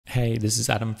Hey, this is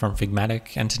Adam from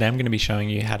Figmatic, and today I'm going to be showing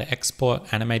you how to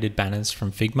export animated banners from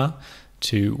Figma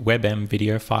to WebM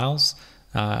video files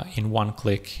in one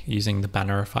click using the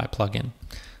Bannerify plugin.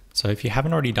 So if you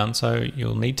haven't already done so,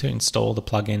 you'll need to install the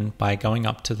plugin by going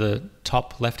up to the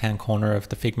top left-hand corner of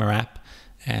the Figma app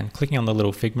and clicking on the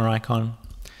little Figma icon.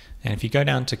 And if you go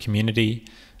down to Community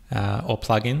or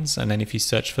Plugins, and then if you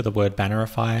search for the word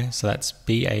Bannerify, so that's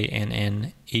Bannerify,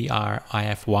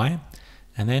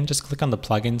 and then just click on the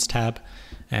Plugins tab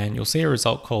and you'll see a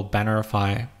result called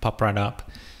Bannerify pop right up.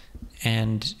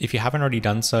 And if you haven't already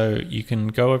done so, you can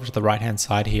go over to the right hand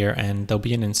side here and there'll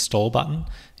be an install button.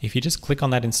 If you just click on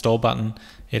that install button,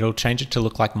 it'll change it to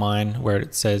look like mine, where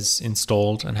it says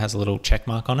installed and has a little check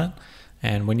mark on it.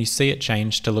 And when you see it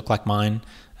change to look like mine,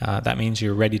 that means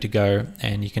you're ready to go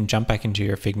and you can jump back into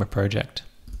your Figma project.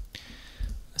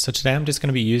 So today I'm just going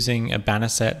to be using a banner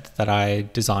set that I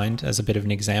designed as a bit of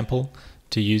an example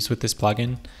to use with this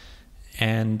plugin.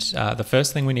 And the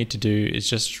first thing we need to do is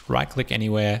just right click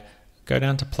anywhere, go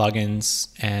down to plugins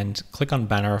and click on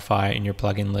Bannerify in your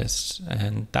plugin list,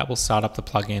 and that will start up the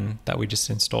plugin that we just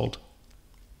installed.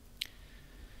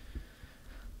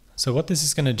 So what this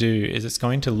is going to do is it's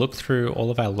going to look through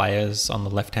all of our layers on the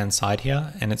left hand side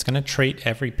here, and it's going to treat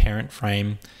every parent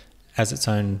frame as its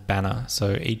own banner.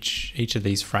 So each of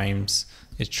these frames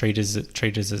is treated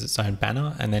as its own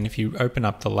banner. And then if you open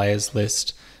up the layers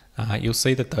list, you'll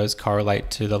see that those correlate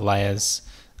to the layers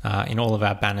in all of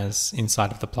our banners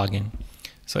inside of the plugin.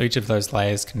 So each of those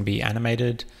layers can be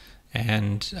animated.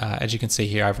 And as you can see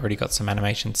here, I've already got some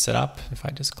animations set up. If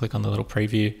I just click on the little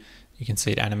preview, you can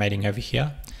see it animating over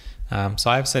here. So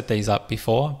I've set these up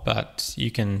before, but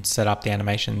you can set up the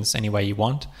animations any way you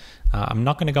want. I'm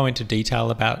not going to go into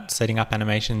detail about setting up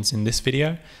animations in this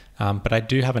video, but I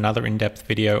do have another in-depth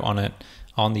video on it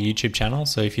on the YouTube channel.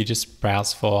 So if you just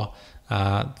browse for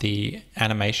the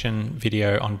animation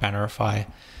video on Bannerify,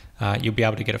 you'll be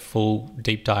able to get a full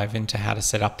deep dive into how to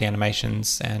set up the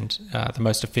animations and the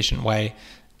most efficient way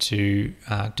to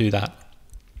do that.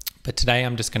 But today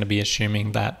I'm just going to be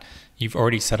assuming that you've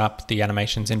already set up the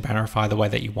animations in Bannerify the way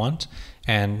that you want,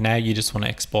 and now you just want to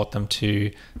export them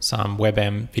to some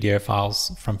WebM video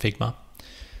files from Figma.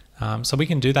 So we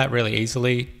can do that really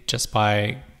easily just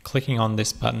by clicking on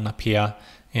this button up here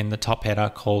in the top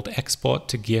header called Export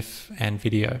to GIF and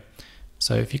Video.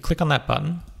 So if you click on that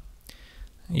button,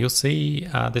 you'll see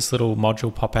this little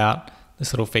module pop out,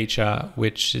 this little feature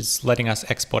which is letting us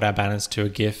export our banners to a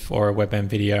GIF or a WebM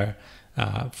video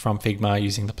from Figma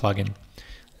using the plugin.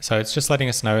 So it's just letting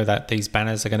us know that these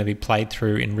banners are going to be played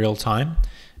through in real time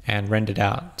and rendered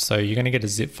out. So you're going to get a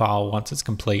zip file once it's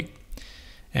complete.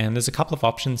 And there's a couple of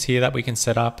options here that we can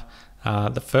set up.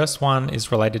 The first one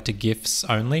is related to GIFs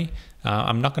only.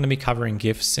 I'm not going to be covering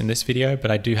GIFs in this video, but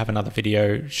I do have another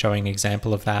video showing an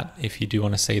example of that if you do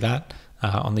want to see that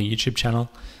on the YouTube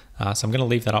channel. So I'm going to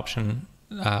leave that option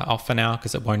off for now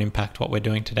because it won't impact what we're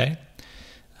doing today.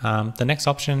 The next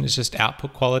option is just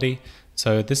output quality.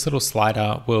 So this little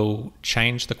slider will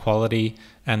change the quality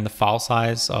and the file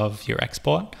size of your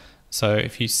export. So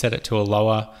if you set it to a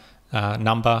lower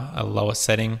number, a lower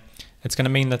setting, it's going to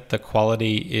mean that the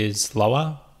quality is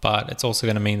lower, but it's also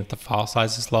going to mean that the file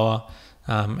size is lower.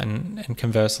 And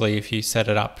conversely, if you set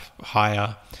it up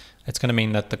higher, it's going to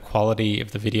mean that the quality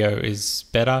of the video is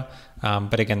better,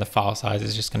 but again, the file size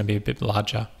is just going to be a bit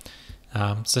larger.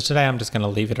 So today I'm just going to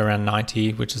leave it around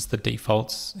 90, which is the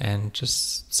defaults, and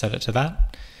just set it to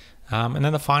that. And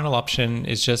then the final option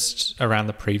is just around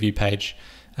the preview page.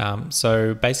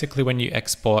 So basically when you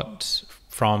export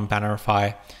from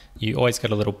Bannerify, you always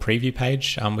get a little preview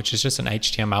page, which is just an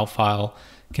HTML file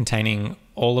containing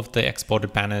all of the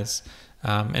exported banners.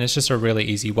 And it's just a really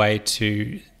easy way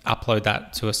to upload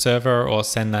that to a server or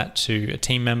send that to a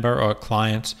team member or a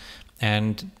client,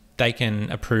 and they can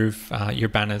approve your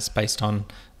banners based on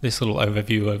this little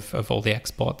overview of all the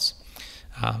exports.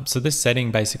 So this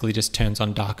setting basically just turns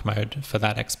on dark mode for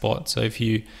that export. So if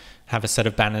you have a set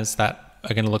of banners that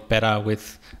are going to look better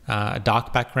with a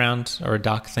dark background or a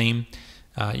dark theme,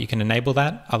 you can enable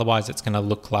that. Otherwise, it's going to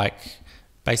look like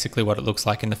basically what it looks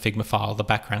like in the Figma file. The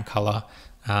background color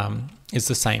is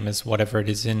the same as whatever it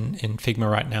is in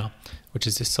Figma right now, which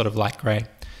is this sort of light gray.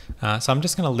 So I'm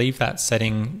just going to leave that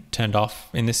setting turned off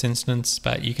in this instance,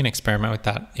 but you can experiment with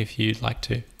that if you'd like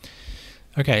to.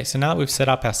 Okay, so now that we've set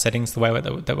up our settings the way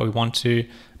that we want to,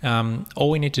 all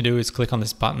we need to do is click on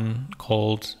this button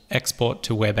called Export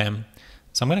to WebM.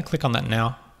 So I'm going to click on that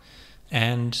now.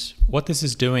 And what this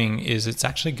is doing is it's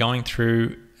actually going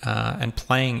through and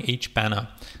playing each banner.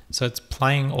 So it's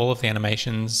playing all of the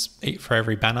animations for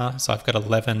every banner. So I've got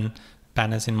 11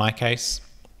 banners in my case.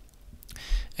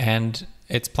 And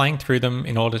it's playing through them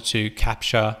in order to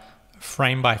capture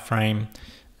frame by frame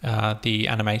the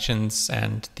animations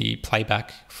and the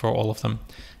playback for all of them.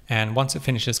 And once it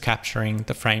finishes capturing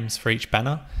the frames for each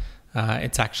banner,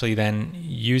 it's actually then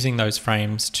using those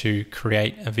frames to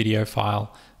create a video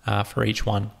file for each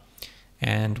one.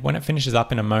 And when it finishes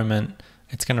up in a moment,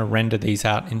 it's going to render these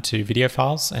out into video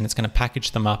files, and it's going to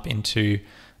package them up into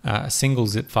a single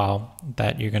zip file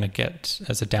that you're going to get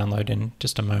as a download in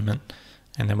just a moment.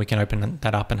 And then we can open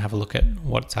that up and have a look at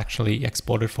what's actually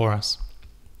exported for us.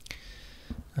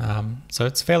 So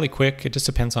it's fairly quick. It just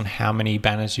depends on how many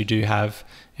banners you do have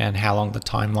and how long the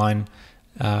timeline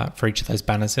for each of those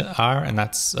banners are, and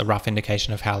that's a rough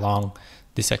indication of how long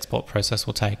this export process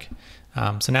will take.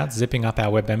 So now it's zipping up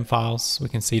our WebM files. We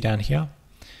can see down here.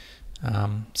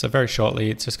 So very shortly,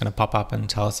 it's just going to pop up and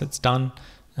tell us it's done,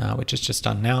 which is just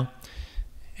done now.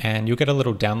 And you'll get a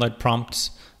little download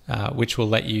prompt, which will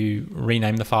let you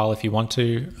rename the file if you want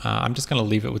to. I'm just going to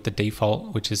leave it with the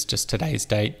default, which is just today's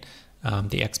date,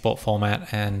 the export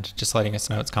format, and just letting us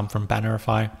know it's come from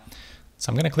Bannerify. So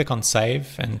I'm going to click on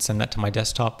save and send that to my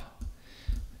desktop.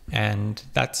 And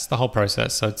that's the whole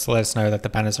process. So it's to let us know that the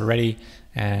banners are ready,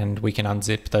 and we can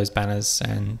unzip those banners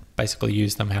and basically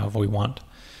use them however we want.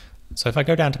 So if I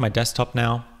go down to my desktop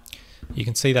now, you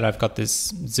can see that I've got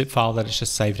this zip file that is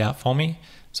just saved out for me.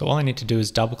 So all I need to do is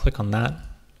double click on that,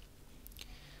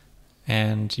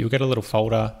 and you'll get a little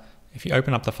folder. If you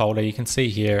open up the folder, you can see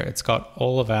here it's got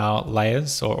all of our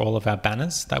layers or all of our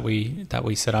banners that we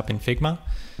set up in Figma.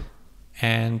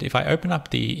 And if I open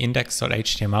up the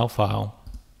index.html file,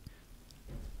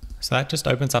 so that just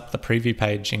opens up the preview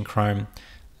page in Chrome.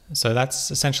 So that's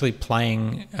essentially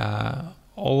playing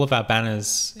all of our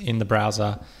banners in the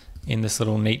browser in this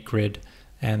little neat grid.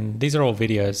 And these are all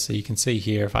videos. So you can see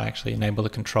here, if I actually enable the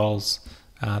controls,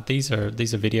 these are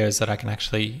videos that I can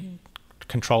actually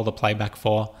control the playback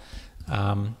for.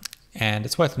 And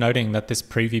it's worth noting that this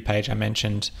preview page I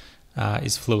mentioned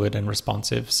is fluid and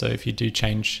responsive. So if you do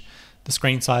change the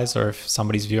screen size, or if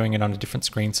somebody's viewing it on a different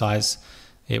screen size,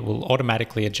 it will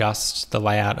automatically adjust the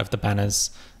layout of the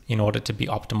banners in order to be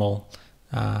optimal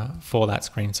for that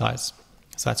screen size.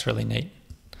 So that's really neat.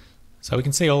 So we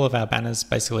can see all of our banners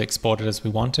basically exported as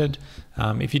we wanted.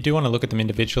 If you do want to look at them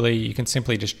individually, you can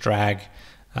simply just drag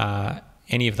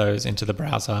any of those into the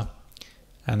browser,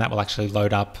 and that will actually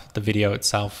load up the video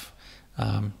itself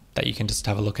that you can just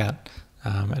have a look at.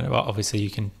 And obviously you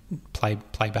can play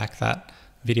back that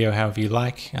video however you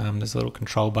like. There's a little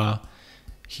control bar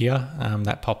here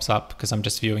that pops up because I'm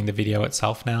just viewing the video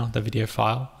itself now, the video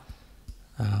file.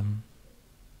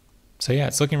 So yeah,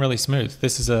 it's looking really smooth.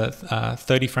 This is a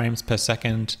 30 frames per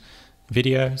second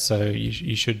video, so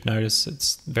you should notice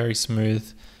it's very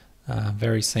smooth,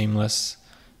 very seamless,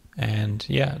 and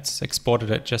yeah, it's exported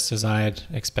it just as I had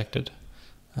expected.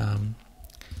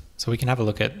 So we can have a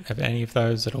look at any of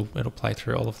those. It'll play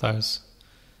through all of those.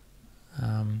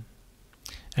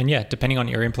 And yeah, depending on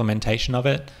your implementation of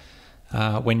it,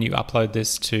 when you upload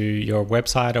this to your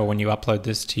website or when you upload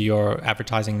this to your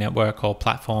advertising network or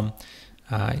platform,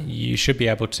 you should be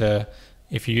able to,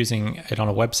 if you're using it on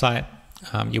a website,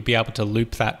 you'll be able to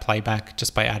loop that playback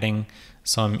just by adding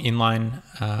some inline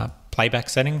playback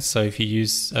settings. So if you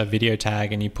use a video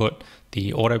tag and you put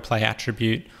the autoplay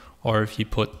attribute, or if you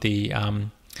put the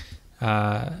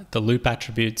loop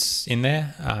attributes in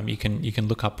there, you can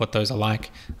look up what those are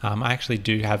like. I actually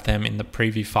do have them in the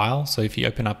preview file. So if you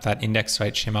open up that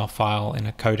index.html file in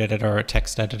a code editor or a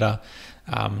text editor,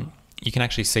 you can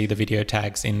actually see the video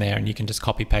tags in there, and you can just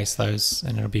copy paste those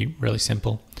and it'll be really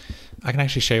simple. I can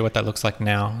actually show you what that looks like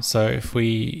now. So if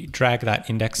we drag that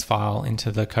index file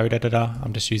into the code editor,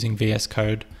 I'm just using VS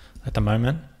Code at the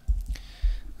moment.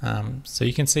 So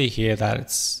you can see here that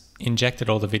it's injected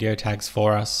all the video tags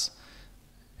for us,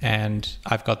 and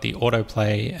I've got the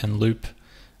autoplay and loop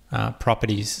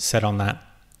properties set on that.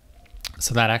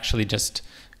 So that actually just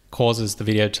causes the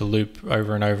video to loop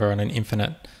over and over on an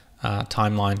infinite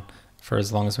timeline for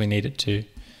as long as we need it to.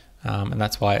 And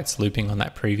that's why it's looping on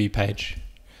that preview page,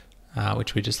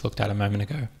 which we just looked at a moment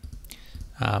ago.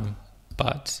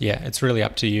 But yeah, it's really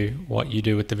up to you what you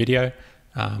do with the video.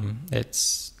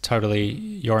 It's totally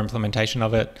your implementation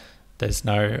of it. There's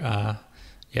no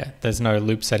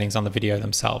loop settings on the video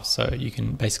themselves, so you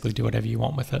can basically do whatever you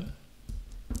want with it.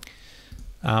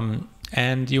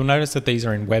 And you'll notice that these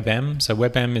are in WebM. So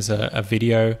WebM is a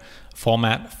video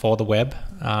format for the web.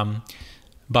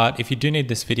 But if you do need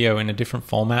this video in a different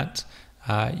format,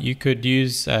 you could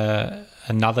use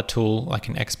another tool, like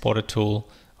an exporter tool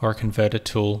or a converter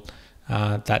tool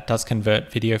that does convert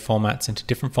video formats into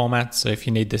different formats. So if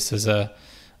you need this as a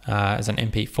as an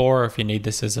MP4, or if you need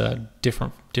this as a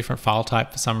different file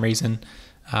type for some reason,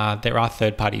 there are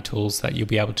third-party tools that you'll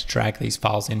be able to drag these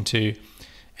files into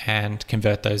and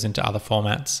convert those into other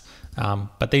formats.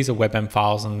 But these are WebM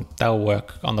files and they'll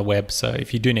work on the web. So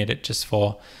if you do need it just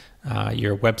for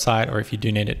your website, or if you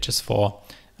do need it just for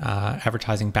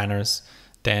advertising banners,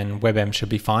 then WebM should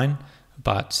be fine.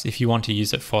 But if you want to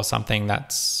use it for something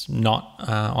that's not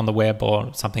on the web,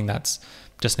 or something that's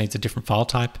just needs a different file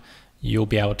type, you'll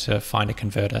be able to find a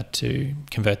converter to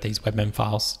convert these WebM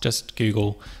files. Just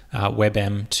Google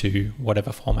WebM to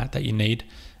whatever format that you need,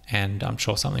 and I'm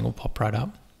sure something will pop right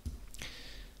up.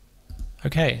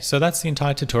 Okay, so that's the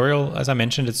entire tutorial. As I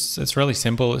mentioned, it's really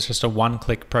simple. It's just a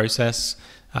one-click process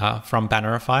from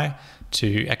Bannerify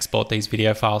to export these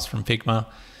video files from Figma.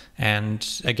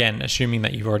 And again, assuming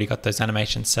that you've already got those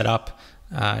animations set up,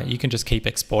 you can just keep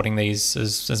exporting these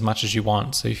as much as you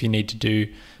want. So if you need to do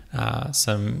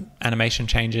some animation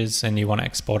changes and you want to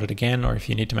export it again, or if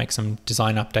you need to make some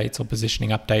design updates or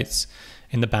positioning updates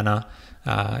in the banner,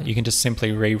 you can just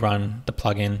simply rerun the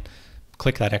plugin,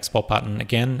 click that export button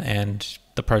again, and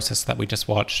the process that we just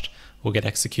watched will get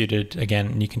executed again.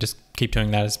 And you can just keep doing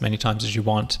that as many times as you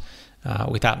want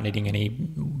without needing any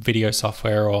video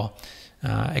software or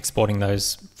exporting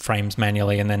those frames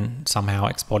manually and then somehow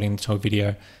exporting to a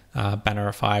video.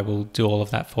 Bannerify will do all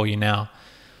of that for you now.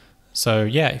 So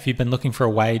yeah, if you've been looking for a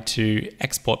way to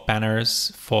export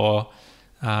banners for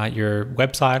your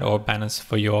website, or banners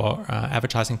for your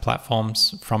advertising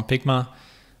platforms from Figma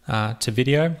to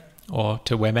video, or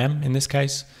to WebM in this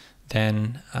case,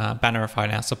 then Bannerify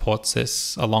now supports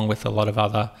this, along with a lot of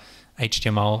other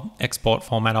HTML export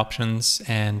format options,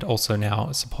 and also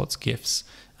now supports GIFs,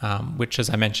 which, as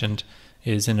I mentioned,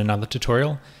 is in another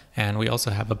tutorial. And we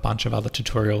also have a bunch of other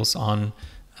tutorials on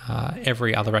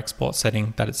every other export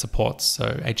setting that it supports.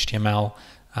 So HTML,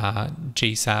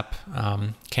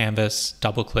 GSAP, Canvas,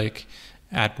 DoubleClick,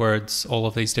 AdWords, all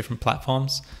of these different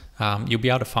platforms. You'll be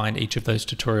able to find each of those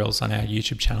tutorials on our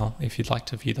YouTube channel if you'd like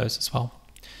to view those as well.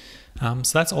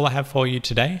 So that's all I have for you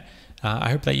today.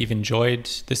 I hope that you've enjoyed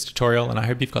this tutorial, and I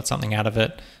hope you've got something out of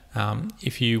it.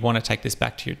 If you want to take this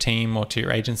back to your team or to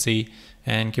your agency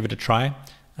and give it a try,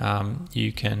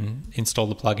 you can install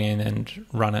the plugin and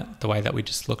run it the way that we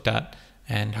just looked at,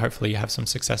 and hopefully you have some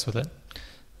success with it.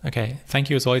 Okay,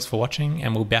 thank you as always for watching,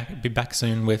 and we'll be back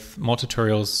soon with more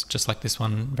tutorials just like this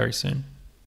one very soon.